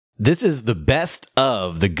This is the best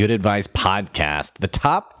of the Good Advice podcast, the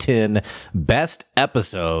top 10 best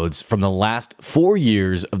episodes from the last 4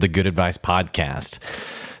 years of the Good Advice podcast.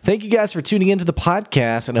 Thank you guys for tuning into the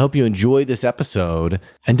podcast, and I hope you enjoyed this episode.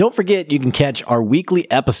 And don't forget, you can catch our weekly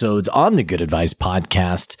episodes on the Good Advice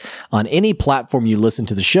podcast on any platform you listen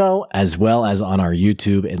to the show, as well as on our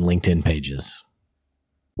YouTube and LinkedIn pages.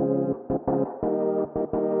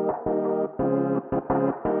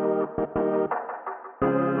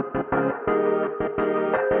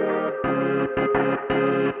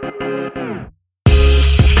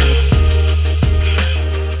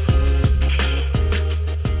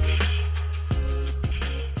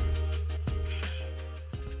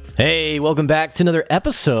 Hey, welcome back to another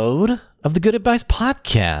episode of the Good Advice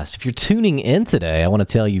podcast. If you're tuning in today, I want to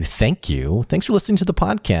tell you thank you. Thanks for listening to the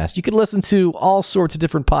podcast. You can listen to all sorts of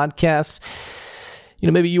different podcasts. You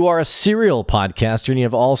know, maybe you are a serial podcaster and you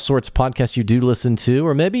have all sorts of podcasts you do listen to,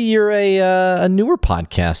 or maybe you're a newer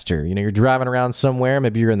podcaster. You know, you're driving around somewhere,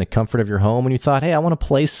 maybe you're in the comfort of your home and you thought, hey, I want to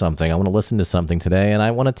play something. I want to listen to something today, and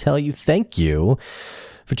I want to tell you thank you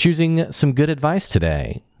for choosing some good advice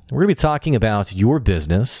today. We're going to be talking about your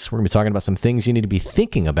business. We're going to be talking about some things you need to be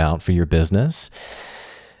thinking about for your business.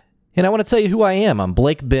 And I want to tell you who I am. I'm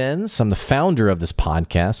Blake Benz. I'm the founder of this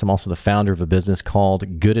podcast. I'm also the founder of a business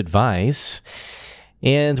called Good Advice.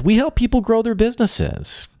 And we help people grow their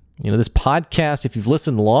businesses. You know, this podcast, if you've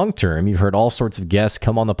listened long-term, you've heard all sorts of guests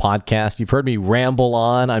come on the podcast. You've heard me ramble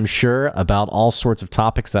on, I'm sure, about all sorts of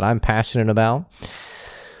topics that I'm passionate about.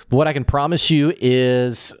 But what I can promise you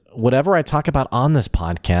is whatever I talk about on this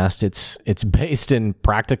podcast, it's based in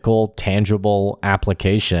practical, tangible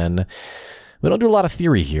application. We don't do a lot of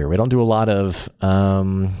theory here. We don't do a lot of, we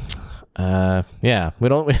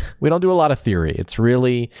don't do a lot of theory. It's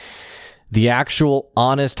really the actual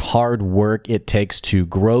honest, hard work it takes to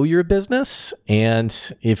grow your business. And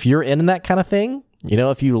if you're in that kind of thing, you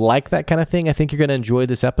know, if you like that kind of thing, I think you're going to enjoy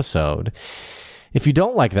this episode. If you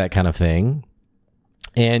don't like that kind of thing,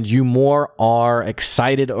 and you more are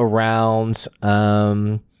excited around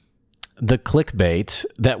the clickbait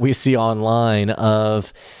that we see online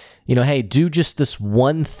of, you know, hey, do just this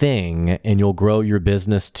one thing and you'll grow your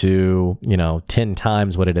business to, 10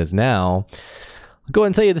 times what it is now. I'll go ahead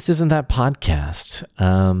and tell you this isn't that podcast.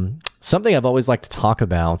 Something I've always liked to talk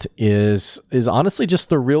about is honestly just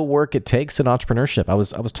the real work it takes in entrepreneurship. I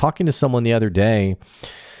was talking to someone the other day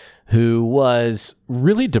who was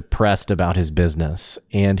really depressed about his business.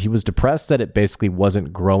 And he was depressed that it basically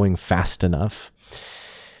wasn't growing fast enough.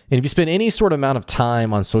 And if you spend any sort of amount of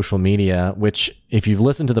time on social media, which if you've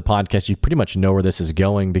listened to the podcast, you pretty much know where this is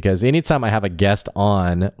going, because anytime I have a guest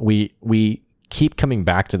on, we keep coming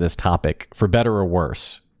back to this topic for better or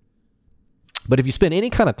worse. But if you spend any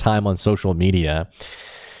kind of time on social media,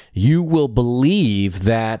 you will believe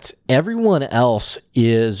that everyone else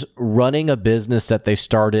is running a business that they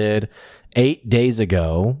started 8 days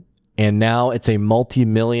ago, and now it's a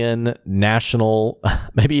multi-million national,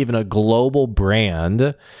 maybe even a global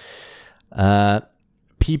brand.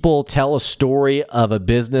 People tell a story of a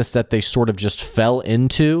business that they sort of just fell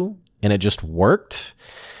into, and it just worked.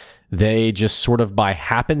 They just sort of by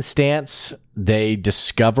happenstance, they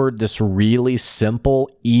discovered this really simple,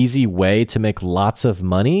 easy way to make lots of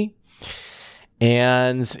money.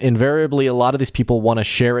 And invariably, a lot of these people want to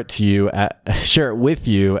share it with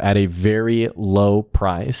you at a very low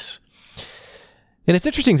price. And it's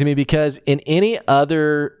interesting to me because in any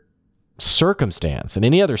other circumstance, in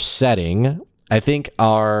any other setting, I think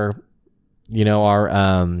our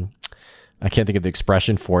I can't think of the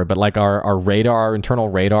expression for it, but like our radar, our internal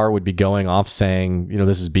radar would be going off saying,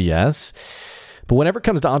 this is BS. But whenever it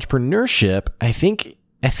comes to entrepreneurship, I think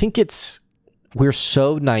we're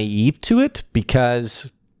so naive to it because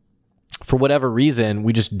for whatever reason,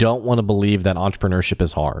 we just don't want to believe that entrepreneurship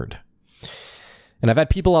is hard. And I've had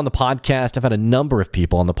people on the podcast. I've had a number of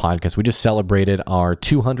people on the podcast. We just celebrated our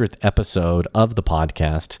 200th episode of the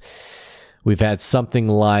podcast. We've had something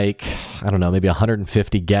like, maybe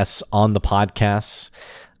 150 guests on the podcasts.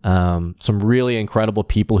 Some really incredible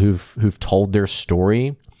people who've told their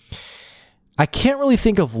story. I can't really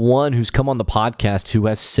think of one who's come on the podcast who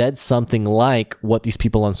has said something like what these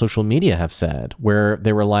people on social media have said, where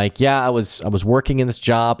they were like, yeah, I was working in this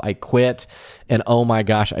job, I quit, and oh my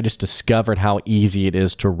gosh, I just discovered how easy it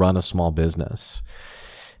is to run a small business.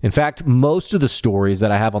 In fact, most of the stories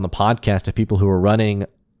that I have on the podcast of people who are running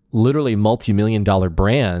literally multi-million-dollar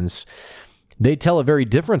brands, they tell a very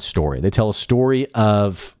different story. They tell a story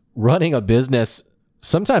of running a business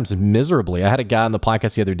sometimes miserably. I had a guy on the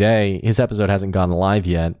podcast the other day. His episode hasn't gone live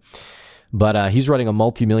yet. But he's running a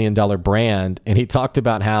multi-million-dollar brand, and he talked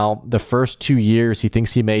about how the first 2 years he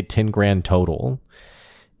thinks he made 10 grand total.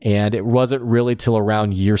 And it wasn't really till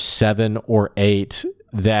around year 7 or 8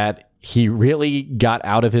 that he really got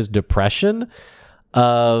out of his depression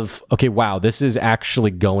of, okay, wow, this is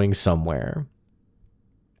actually going somewhere.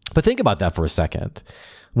 But think about that for a second.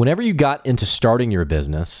 Whenever you got into starting your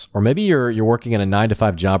business, or maybe you're working in a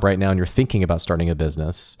 9-to-5 job right now and you're thinking about starting a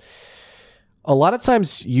business, a lot of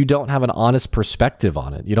times you don't have an honest perspective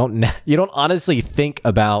on it. You don't honestly think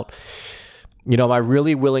about, am I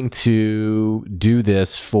really willing to do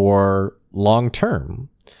this for long term?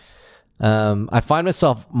 I find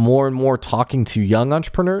myself more and more talking to young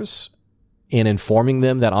entrepreneurs and informing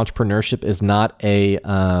them that entrepreneurship is not a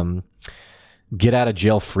get out of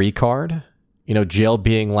jail free card. Jail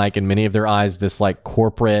being like, in many of their eyes, this like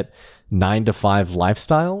corporate 9-to-5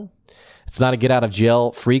 lifestyle. It's not a get out of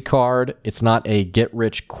jail free card. It's not a get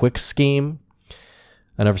rich quick scheme.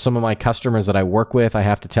 I know for some of my customers that I work with, I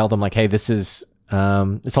have to tell them like, hey, this is,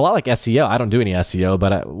 it's a lot like SEO. I don't do any SEO,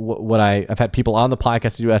 but I've had people on the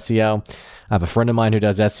podcast who do SEO. I have a friend of mine who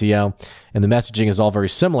does SEO, and the messaging is all very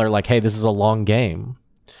similar. Like, hey, this is a long game.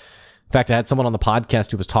 In fact, I had someone on the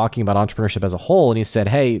podcast who was talking about entrepreneurship as a whole, and he said,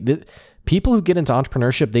 hey, people who get into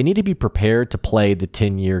entrepreneurship, they need to be prepared to play the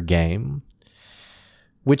 10-year game,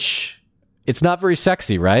 which it's not very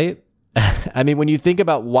sexy, right? I mean, when you think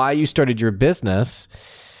about why you started your business,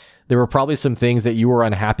 there were probably some things that you were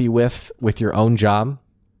unhappy with your own job,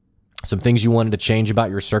 some things you wanted to change about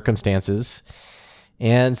your circumstances.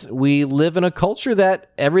 And we live in a culture that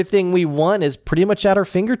everything we want is pretty much at our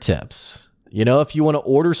fingertips. If you want to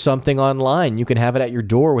order something online, you can have it at your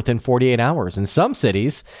door within 48 hours. In some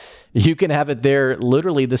cities, you can have it there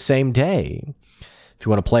literally the same day. If you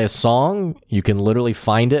want to play a song, you can literally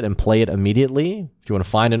find it and play it immediately. If you want to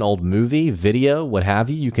find an old movie, video, what have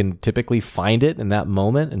you, you can typically find it in that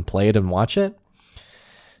moment and play it and watch it.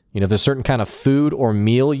 If there's a certain kind of food or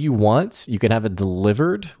meal you want, you can have it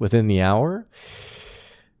delivered within the hour.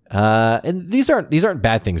 And these aren't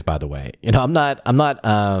bad things, by the way. I'm not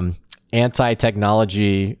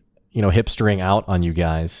anti-technology, hipstering out on you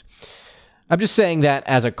guys. I'm just saying that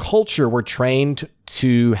as a culture, we're trained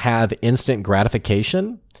to have instant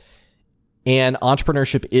gratification, and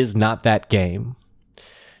entrepreneurship is not that game.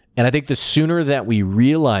 And I think the sooner that we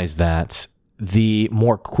realize that, the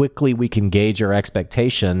more quickly we can gauge our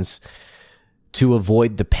expectations to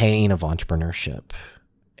avoid the pain of entrepreneurship.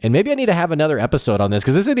 And maybe I need to have another episode on this,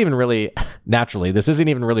 because this isn't even really, naturally, this isn't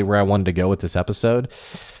even really where I wanted to go with this episode.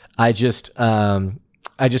 I just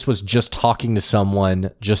was just talking to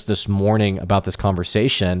someone just this morning about this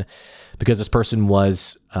conversation, because this person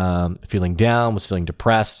was feeling down, was feeling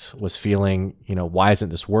depressed, was feeling, why isn't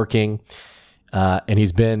this working? And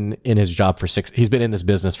he's been in his job he's been in this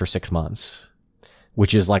business for 6 months,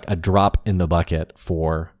 which is like a drop in the bucket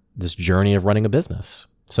for this journey of running a business.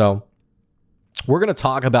 So we're going to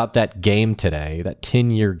talk about that game today, that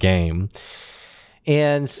 10-year game.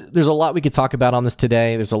 And there's a lot we could talk about on this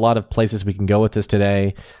today. There's a lot of places we can go with this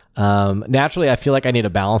today. Naturally, I feel like I need to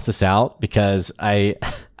balance this out, because I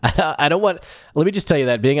don't want, let me just tell you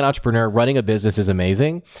that being an entrepreneur, running a business is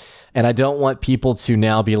amazing. And I don't want people to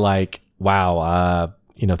now be like, wow,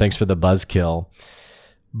 thanks for the buzzkill.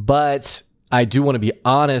 But I do want to be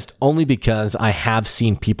honest, only because I have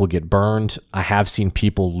seen people get burned. I have seen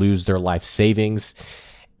people lose their life savings.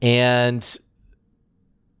 And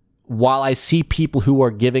while I see people who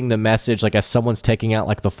are giving the message, like as someone's taking out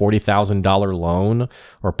like the $40,000 loan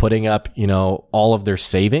or putting up, all of their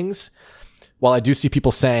savings, while I do see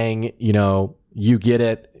people saying, you get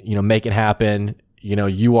it, make it happen,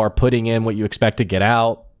 you are putting in what you expect to get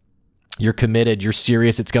out, you're committed, you're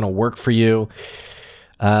serious, it's going to work for you.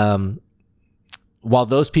 While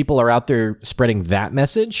those people are out there spreading that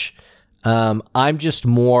message, I'm just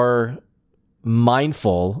more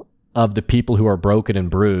mindful of the people who are broken and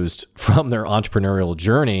bruised from their entrepreneurial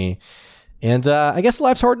journey. And I guess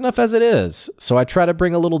life's hard enough as it is. So I try to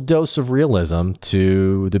bring a little dose of realism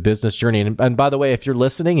to the business journey. And by the way, if you're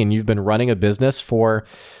listening and you've been running a business for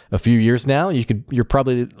a few years now, you're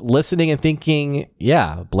probably listening and thinking,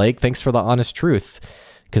 yeah, Blake, thanks for the honest truth.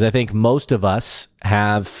 Because I think most of us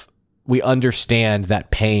we understand that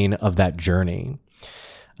pain of that journey.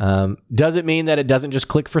 Does it mean that it doesn't just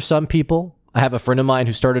click for some people? I have a friend of mine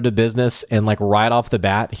who started a business, and like right off the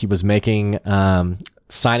bat, he was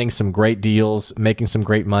signing some great deals, making some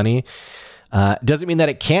great money. Doesn't mean that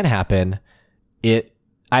it can't happen.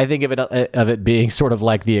 I think of it being sort of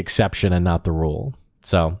like the exception and not the rule.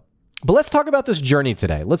 So, but let's talk about this journey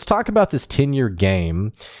today. Let's talk about this 10-year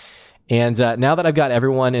game. And now that I've got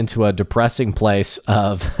everyone into a depressing place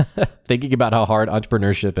of thinking about how hard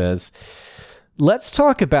entrepreneurship is, let's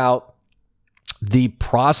talk about the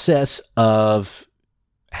process of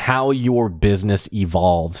how your business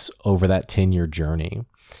evolves over that 10-year journey.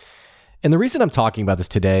 And the reason I'm talking about this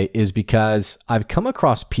today is because I've come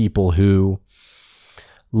across people who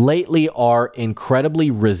lately are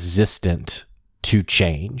incredibly resistant to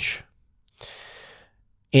change.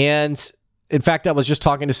 And in fact, I was just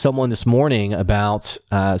talking to someone this morning about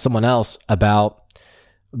someone else about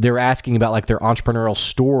they're asking about like their entrepreneurial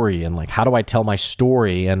story and like how do I tell my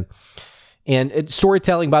story and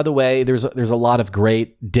storytelling. By the way, there's a lot of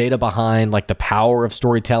great data behind like the power of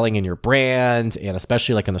storytelling in your brand, and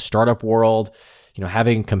especially like in the startup world.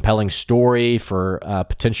 Having a compelling story for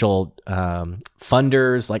potential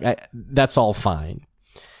funders, that's all fine.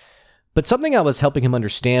 But something I was helping him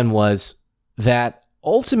understand was that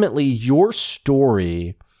ultimately, your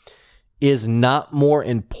story is not more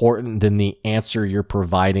important than the answer you're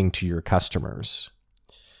providing to your customers.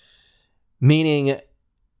 Meaning,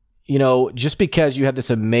 just because you have this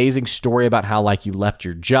amazing story about how like you left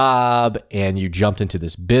your job and you jumped into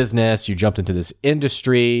this business, you jumped into this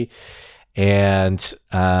industry, and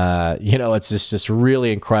it's just this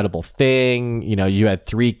really incredible thing. You had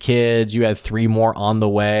 3 kids, you had 3 more on the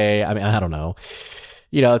way. I mean, I don't know.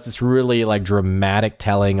 It's this really like dramatic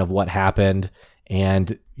telling of what happened,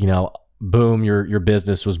 and boom, your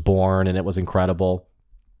business was born and it was incredible.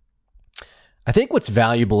 I think what's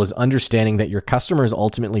valuable is understanding that your customers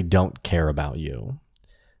ultimately don't care about you,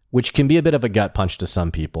 which can be a bit of a gut punch to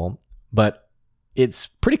some people, but it's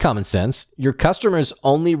pretty common sense. Your customers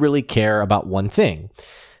only really care about one thing.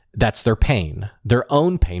 That's their pain, their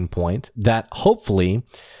own pain point that hopefully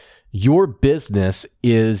your business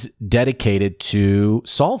is dedicated to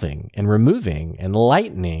solving and removing and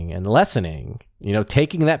lightening and lessening,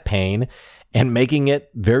 taking that pain and making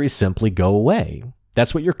it very simply go away.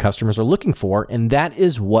 That's what your customers are looking for, and that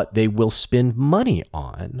is what they will spend money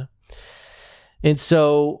on. And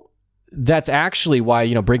so that's actually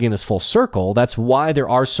why, bringing this full circle, that's why there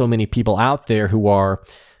are so many people out there who are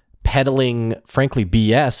peddling, frankly,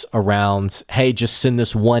 BS around, hey, just send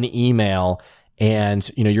this one email and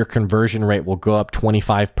your conversion rate will go up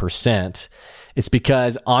 25%. It's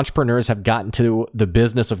because entrepreneurs have gotten to the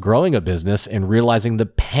business of growing a business and realizing the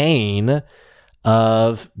pain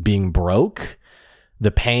of being broke, the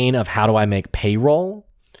pain of how do I make payroll,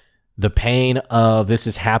 the pain of this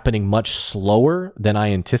is happening much slower than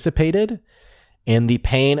I anticipated, and the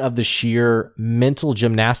pain of the sheer mental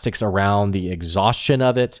gymnastics around the exhaustion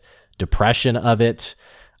of it, depression of it,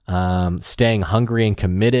 staying hungry and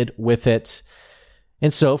committed with it.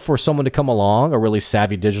 And so for someone to come along, a really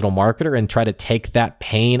savvy digital marketer, and try to take that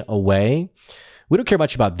pain away, we don't care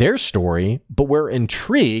much about their story, but we're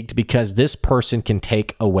intrigued because this person can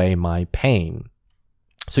take away my pain.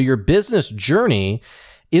 So your business journey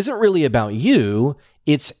isn't really about you.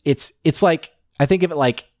 It's like, I think of it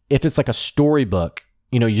like if it's like a storybook,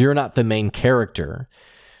 you're not the main character.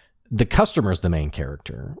 The customer's the main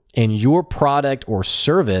character, and your product or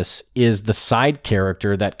service is the side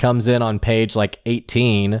character that comes in on page like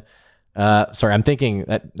 18. Sorry, I'm thinking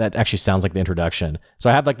that actually sounds like the introduction. So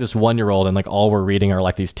I have like this 1-year-old and like all we're reading are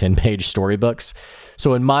like these 10-page storybooks.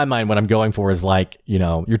 So in my mind, what I'm going for is like,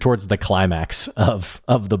 you're towards the climax of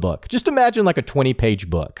the book. Just imagine like a 20-page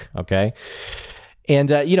book, okay? And,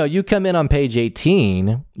 you come in on page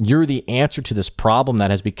 18, you're the answer to this problem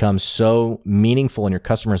that has become so meaningful in your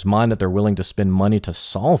customer's mind that they're willing to spend money to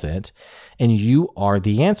solve it. And you are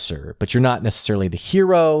the answer, but you're not necessarily the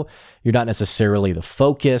hero. You're not necessarily the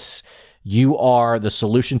focus. You are the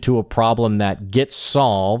solution to a problem that gets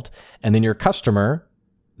solved. And then your customer,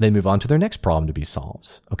 they move on to their next problem to be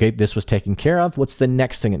solved. Okay, this was taken care of. What's the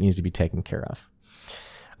next thing that needs to be taken care of?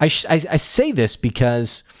 I say this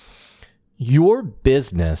because your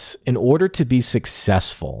business, in order to be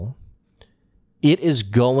successful, it is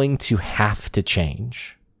going to have to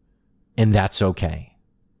change. And that's okay.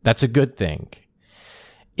 That's a good thing.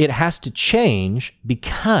 It has to change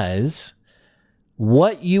because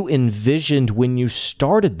what you envisioned when you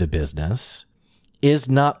started the business is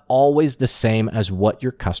not always the same as what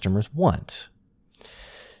your customers want.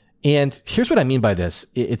 And here's what I mean by this.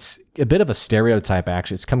 It's a bit of a stereotype,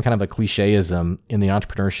 actually. It's kind of a clicheism in the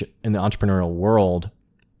entrepreneurial world,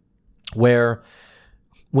 where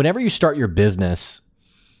whenever you start your business,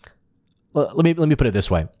 let me put it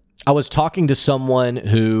this way. I was talking to someone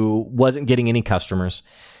who wasn't getting any customers,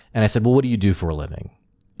 and I said, "Well, what do you do for a living?"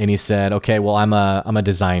 And he said, "Okay, well, I'm a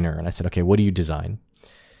designer." And I said, "Okay, what do you design?"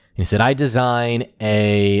 And he said, "I design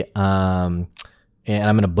a and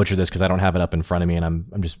I'm going to butcher this because I don't have it up in front of me, and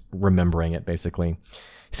I'm just remembering it basically.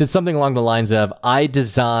 He said something along the lines of, I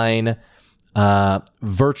design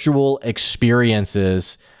virtual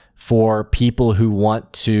experiences for people who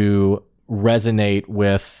want to resonate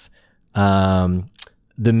with the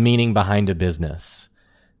meaning behind a business.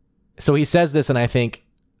 So he says this, and I think,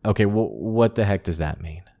 okay, what the heck does that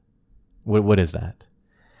mean? What is that?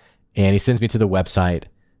 And he sends me to the website,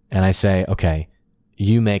 and I say, okay,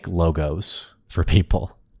 you make logos for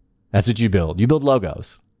people. That's what you build. You build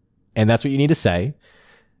logos. And that's what you need to say.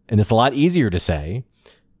 And it's a lot easier to say.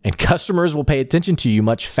 And customers will pay attention to you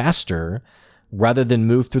much faster rather than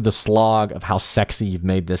move through the slog of how sexy you've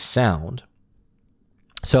made this sound.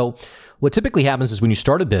 So what typically happens is when you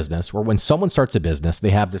start a business, or when someone starts a business,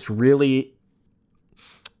 they have this really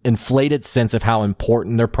inflated sense of how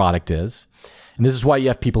important their product is. And this is why you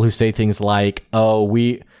have people who say things like, oh,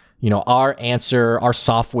 our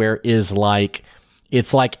software is like,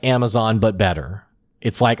 it's like Amazon, but better.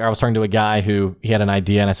 It's like, I was talking to a guy who, he had an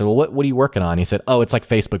idea, and I said, well, what are you working on? He said, oh, it's like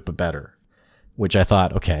Facebook, but better, which I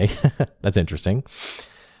thought, okay, that's interesting.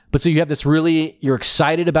 But so you have this you're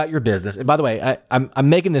excited about your business. And by the way, I'm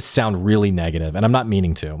making this sound really negative, and I'm not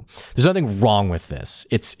meaning to. There's nothing wrong with this.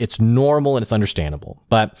 It's normal and it's understandable.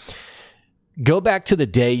 But go back to the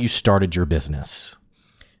day you started your business.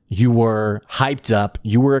 You were hyped up.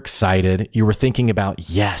 You were excited. You were thinking about,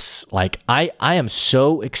 yes, like I am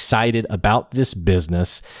so excited about this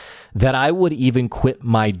business that I would even quit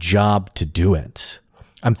my job to do it.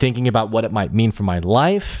 I'm thinking about what it might mean for my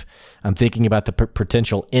life. I'm thinking about the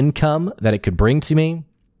potential income that it could bring to me.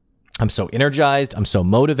 I'm so energized. I'm so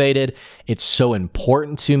motivated. It's so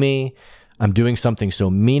important to me. I'm doing something so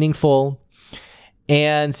meaningful.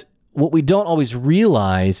 And what we don't always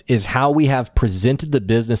realize is how we have presented the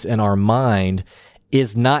business in our mind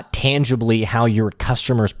is not tangibly how your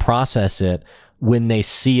customers process it when they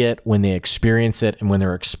see it, when they experience it, and when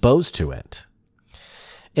they're exposed to it.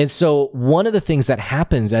 And so one of the things that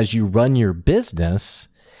happens as you run your business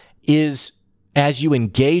is as you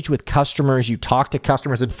engage with customers, you talk to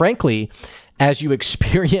customers, and frankly, as you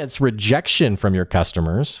experience rejection from your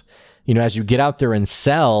customers, as you get out there and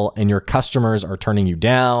sell and your customers are turning you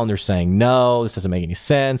down, they're saying, no, this doesn't make any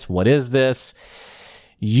sense. What is this?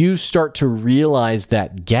 You start to realize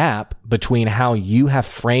that gap between how you have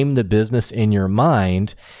framed the business in your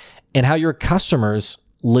mind and how your customers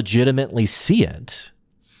legitimately see it.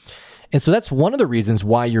 And so that's one of the reasons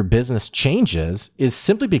why your business changes, is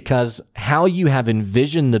simply because how you have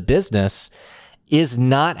envisioned the business is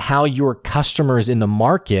not how your customers in the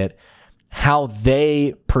market, how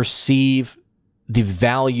they perceive the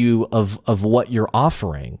value of what you're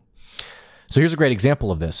offering. So here's a great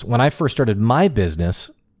example of this. When I first started my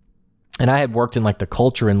business, and I had worked in like the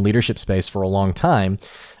culture and leadership space for a long time,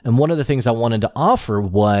 and one of the things I wanted to offer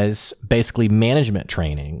was basically management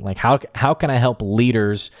training. Like how can I help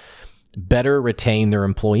leaders better retain their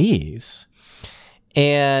employees?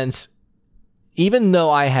 And even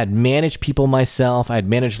though I had managed people myself, I had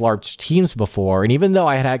managed large teams before, and even though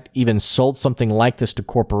I had even sold something like this to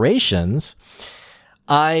corporations,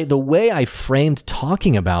 the way I framed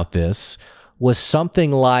talking about this was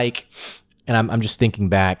something like, and I'm just thinking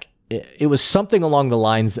back, it was something along the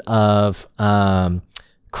lines of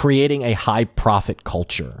creating a high profit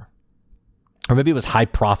culture. Or maybe it was high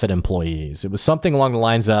profit employees. It was something along the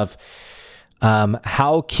lines of,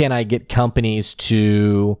 how can I get companies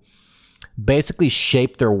to basically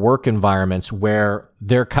shape their work environments where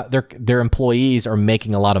their employees are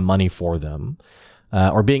making a lot of money for them?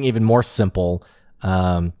 Or being even more simple,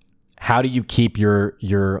 how do you keep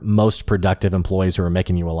your most productive employees who are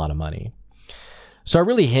making you a lot of money? So I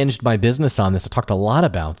really hinged my business on this. I talked a lot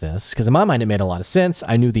about this because in my mind, it made a lot of sense.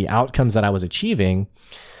 I knew the outcomes that I was achieving.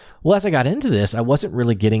 Well, as I got into this, I wasn't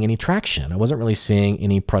really getting any traction. I wasn't really seeing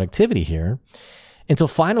any productivity here until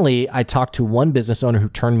finally I talked to one business owner who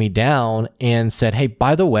turned me down and said, hey,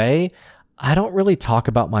 by the way, I don't really talk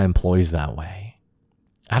about my employees that way.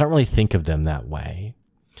 I don't really think of them that way.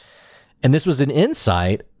 And this was an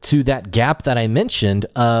insight to that gap that I mentioned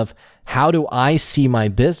of how do I see my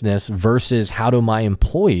business versus how do my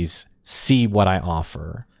employees see what I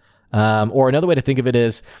offer? Or another way to think of it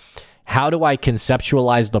is, how do I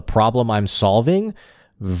conceptualize the problem I'm solving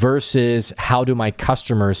versus how do my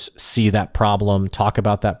customers see that problem, talk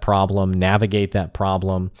about that problem, navigate that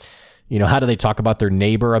problem? How do they talk about their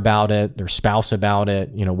neighbor about it, their spouse about it,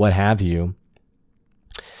 what have you?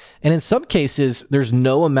 And in some cases, there's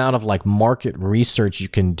no amount of like market research you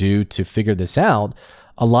can do to figure this out.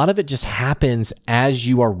 A lot of it just happens as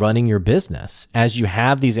you are running your business, as you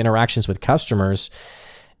have these interactions with customers.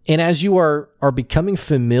 And as you are becoming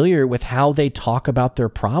familiar with how they talk about their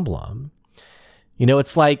problem,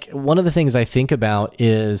 it's like one of the things I think about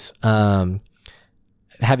is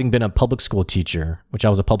having been a public school teacher, which I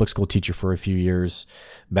was a public school teacher for a few years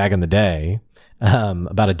back in the day,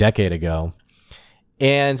 about a decade ago.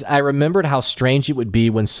 And I remembered how strange it would be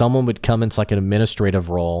when someone would come into like an administrative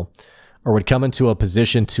role or would come into a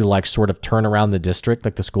position to like sort of turn around the district,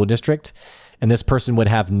 like the school district. And this person would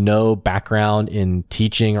have no background in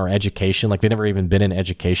teaching or education. Like they'd never even been in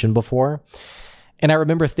education before. And I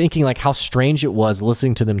remember thinking like how strange it was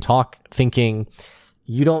listening to them talk, thinking,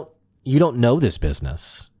 you don't know this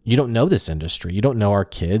business. You don't know this industry. You don't know our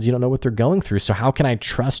kids. You don't know what they're going through. So how can I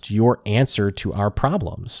trust your answer to our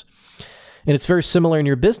problems? And it's very similar in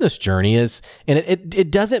your business journey and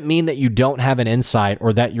it doesn't mean that you don't have an insight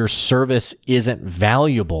or that your service isn't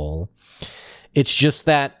valuable. It's just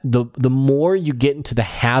that the more you get into the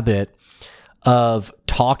habit of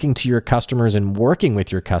talking to your customers and working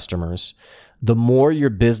with your customers, the more your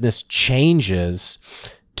business changes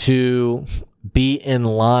to be in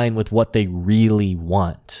line with what they really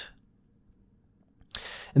want.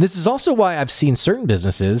 And this is also why I've seen certain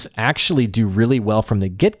businesses actually do really well from the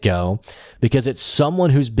get-go, because it's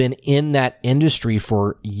someone who's been in that industry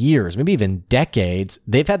for years, maybe even decades.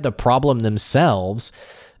 They've had the problem themselves.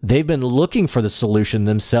 They've been looking for the solution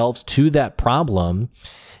themselves to that problem.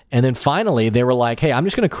 And then finally, they were like, hey, I'm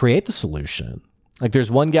just going to create the solution. Like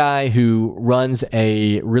there's one guy who runs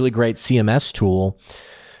a really great CMS tool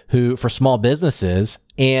for small businesses.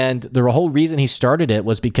 And the whole reason he started it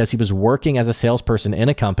was because he was working as a salesperson in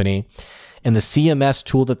a company. And the CMS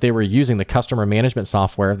tool that they were using, the customer management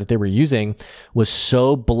software that they were using, was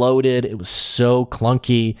so bloated. It was so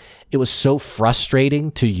clunky. It was so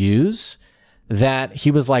frustrating to use that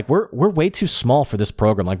he was like, we're way too small for this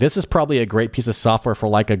program. Like this is probably a great piece of software for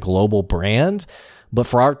like a global brand, but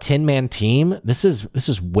for our 10-man team, this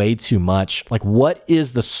is way too much. Like, what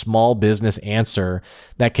is the small business answer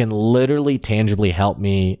that can literally tangibly help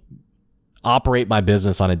me operate my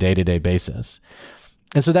business on a day-to-day basis?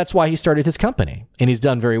 And so that's why he started his company. And he's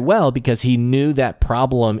done very well because he knew that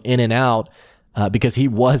problem in and out because he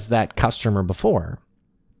was that customer before.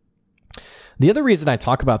 The other reason I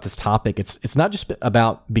talk about this topic, it's not just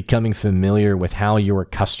about becoming familiar with how your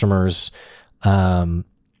customers, the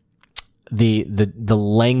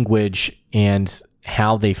language and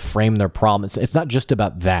how they frame their problem. It's not just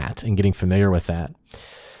about that and getting familiar with that.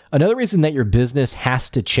 Another reason that your business has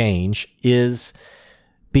to change is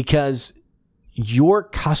because your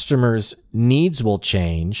customers' needs will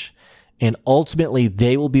change, and ultimately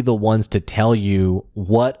they will be the ones to tell you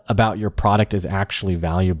what about your product is actually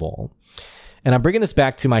valuable. And I'm bringing this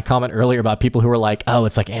back to my comment earlier about people who are like, oh,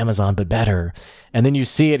 it's like Amazon, but better. And then you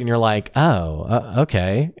see it and you're like, oh,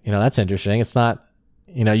 okay. That's interesting. It's not,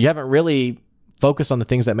 you haven't really focused on the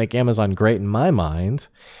things that make Amazon great in my mind.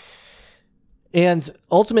 And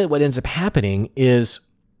ultimately what ends up happening is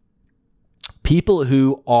people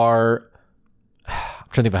who are, I'm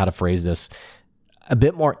trying to think of how to phrase this, a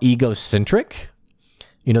bit more egocentric.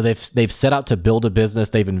 They've set out to build a business.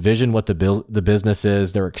 They've envisioned what the business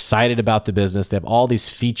is. They're excited about the business. They have all these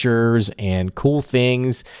features and cool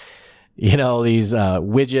things, these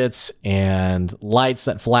widgets and lights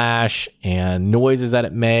that flash and noises that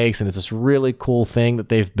it makes. And it's this really cool thing that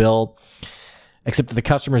they've built, except that the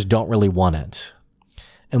customers don't really want it.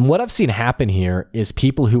 And what I've seen happen here is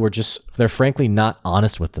people who are they're frankly not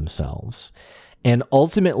honest with themselves. And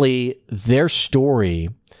ultimately their story,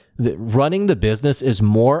 running the business, is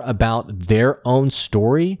more about their own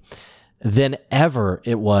story than it ever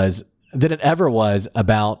was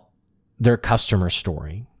about their customer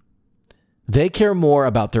story. They care more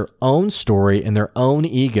about their own story and their own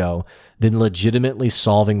ego than legitimately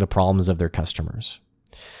solving the problems of their customers.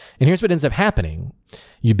 And here's what ends up happening.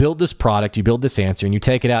 You build this product, you build this answer, and you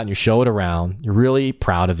take it out and you show it around. You're really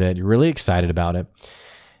proud of it. You're really excited about it.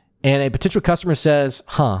 And a potential customer says,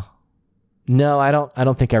 no, I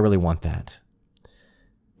don't think I really want that.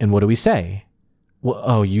 And what do we say? Well,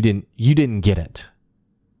 oh, you didn't get it.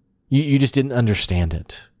 You just didn't understand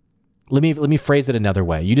it. Let me phrase it another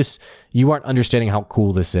way. You aren't understanding how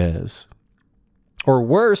cool this is. Or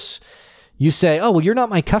worse, you say, oh, well, you're not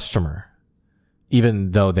my customer,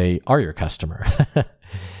 even though they are your customer.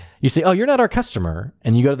 You say, oh, you're not our customer.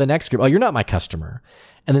 And you go to the next group, oh, you're not my customer.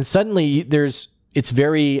 And then suddenly it's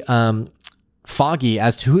very foggy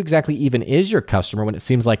as to who exactly even is your customer when it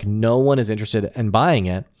seems like no one is interested in buying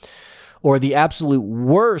it. Or the absolute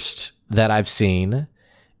worst that I've seen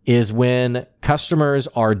is when customers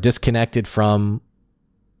are disconnected from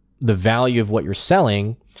the value of what you're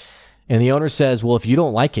selling, and the owner says, well, if you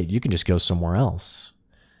don't like it, you can just go somewhere else.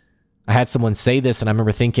 I had someone say this, and I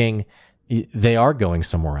remember thinking, they are going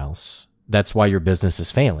somewhere else. That's why your business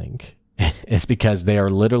is failing. It's because they are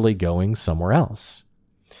literally going somewhere else.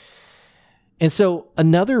 And so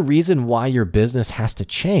another reason why your business has to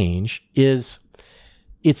change is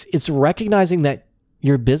it's recognizing that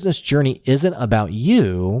your business journey isn't about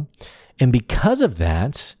you. And because of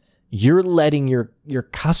that, you're letting your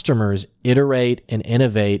customers iterate and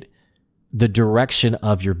innovate the direction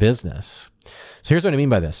of your business. So here's what I mean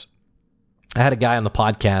by this. I had a guy on the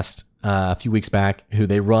podcast a few weeks back who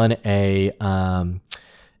they run a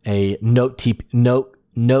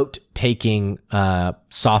note-taking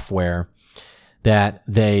software that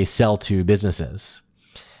they sell to businesses.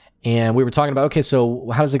 And we were talking about, okay, so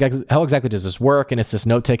how exactly does this work? And it's this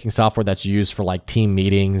note-taking software that's used for like team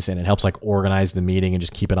meetings, and it helps like organize the meeting and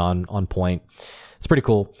just keep it on point. It's pretty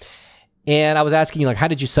cool. And I was asking, like, how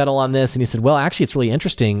did you settle on this? And he said, well, actually, it's really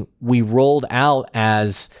interesting. We rolled out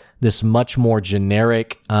as this much more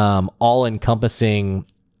generic, all-encompassing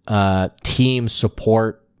team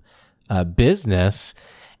support business.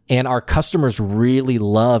 And our customers really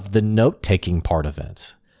loved the note-taking part of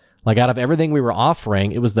it. Like, out of everything we were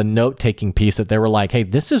offering, it was the note-taking piece that they were like, hey,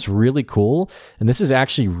 this is really cool. And this is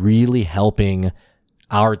actually really helping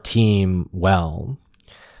our team well.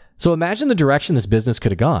 So imagine the direction this business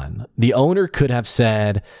could have gone. The owner could have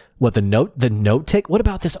said, what, the note take? What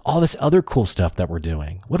about all this other cool stuff that we're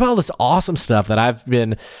doing? What about all this awesome stuff that I've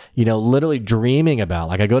been, literally dreaming about?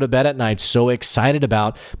 Like, I go to bed at night so excited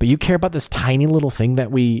about, but you care about this tiny little thing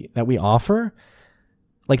that we offer?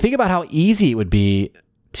 Like, think about how easy it would be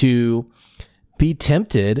to be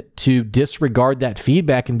tempted to disregard that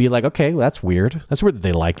feedback and be like, okay, well, that's weird. That's weird that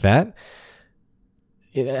they like that.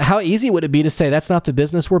 How easy would it be to say that's not the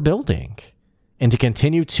business we're building, and to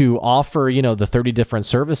continue to offer, the 30 different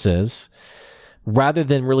services rather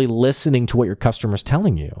than really listening to what your customer's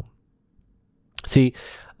telling you? See,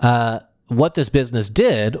 what this business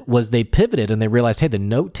did was they pivoted and they realized, hey, the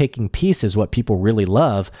note-taking piece is what people really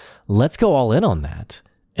love. Let's go all in on that.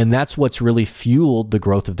 And that's what's really fueled the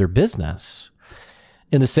growth of their business.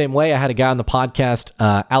 In the same way, I had a guy on the podcast,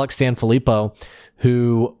 Alex Sanfilippo,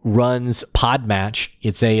 who runs Podmatch.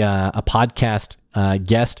 It's a podcast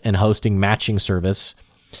guest and hosting matching service.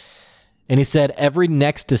 And he said, every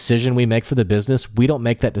next decision we make for the business, we don't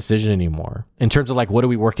make that decision anymore. In terms of like, what are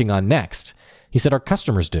we working on next? He said, our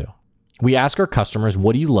customers do. We ask our customers,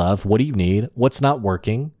 what do you love? What do you need? What's not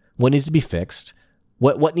working? What needs to be fixed?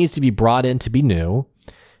 What needs to be brought in to be new?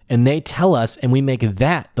 And they tell us, and we make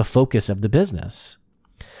that the focus of the business.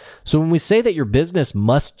 So when we say that your business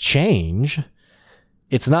must change,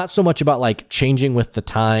 it's not so much about like changing with the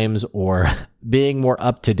times or being more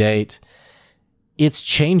up to date. It's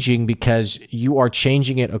changing because you are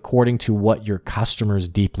changing it according to what your customers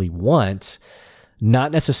deeply want,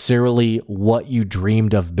 not necessarily what you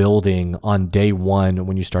dreamed of building on day one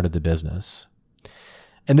when you started the business.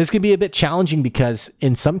 And this can be a bit challenging because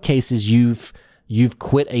in some cases you've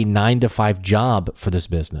quit a 9-to-5 job for this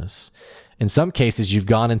business. In some cases, you've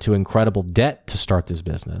gone into incredible debt to start this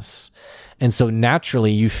business. And so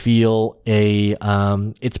naturally you feel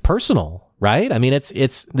it's personal, right? I mean, this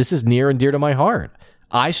is near and dear to my heart.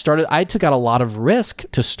 I took out a lot of risk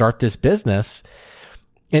to start this business.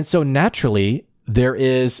 And so naturally there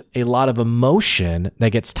is a lot of emotion that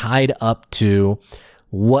gets tied up to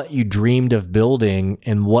what you dreamed of building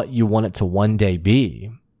and what you want it to one day be.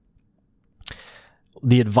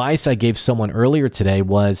 The advice I gave someone earlier today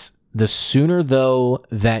was, the sooner though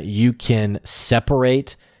that you can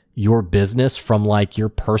separate your business from like your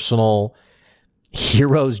personal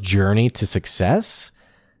hero's journey to success,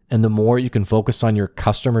 and the more you can focus on your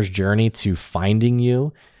customer's journey to finding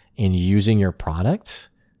you and using your product,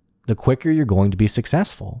 the quicker you're going to be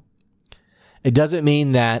successful. It doesn't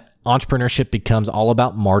mean that entrepreneurship becomes all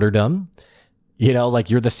about martyrdom. Like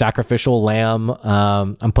you're the sacrificial lamb.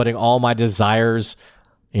 I'm putting all my desires,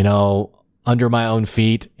 under my own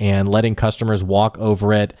feet and letting customers walk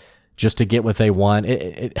over it just to get what they want.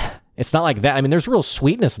 It's not like that. I mean, there's real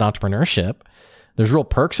sweetness in entrepreneurship. There's real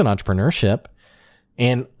perks in entrepreneurship.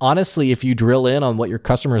 And honestly, if you drill in on what your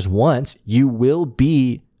customers want, you will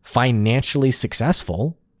be financially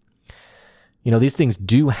successful. These things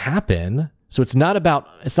do happen. So it's not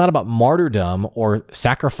about martyrdom or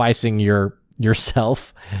sacrificing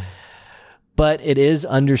yourself, but it is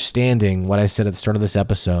understanding what I said at the start of this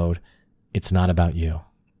episode. It's not about you.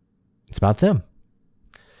 It's about them.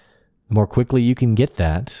 The more quickly you can get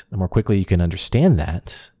that, the more quickly you can understand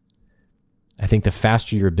that, I think the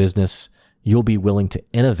faster your business, you'll be willing to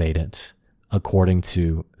innovate it according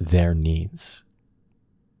to their needs.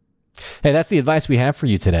 Hey, that's the advice we have for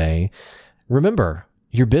you today. Remember,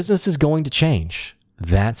 your business is going to change.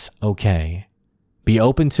 That's okay. Be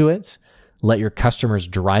open to it. Let your customers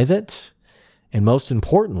drive it. And most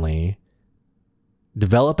importantly,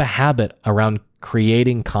 develop a habit around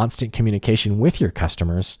creating constant communication with your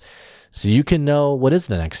customers so you can know what is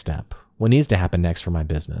the next step, what needs to happen next for my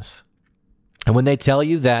business. And when they tell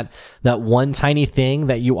you that one tiny thing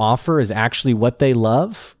that you offer is actually what they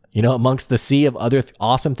love, amongst the sea of other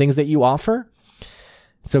awesome things that you offer,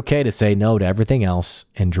 it's okay to say no to everything else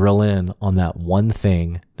and drill in on that one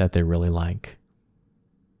thing that they really like.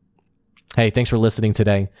 Hey, thanks for listening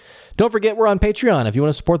today. Don't forget, we're on Patreon. If you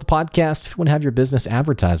want to support the podcast, if you want to have your business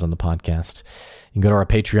advertised on the podcast, you can go to our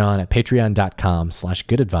Patreon at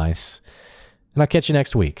patreon.com/goodadvice. And I'll catch you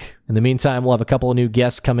next week. In the meantime, we'll have a couple of new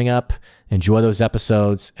guests coming up. Enjoy those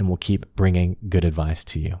episodes, and we'll keep bringing good advice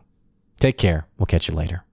to you. Take care. We'll catch you later.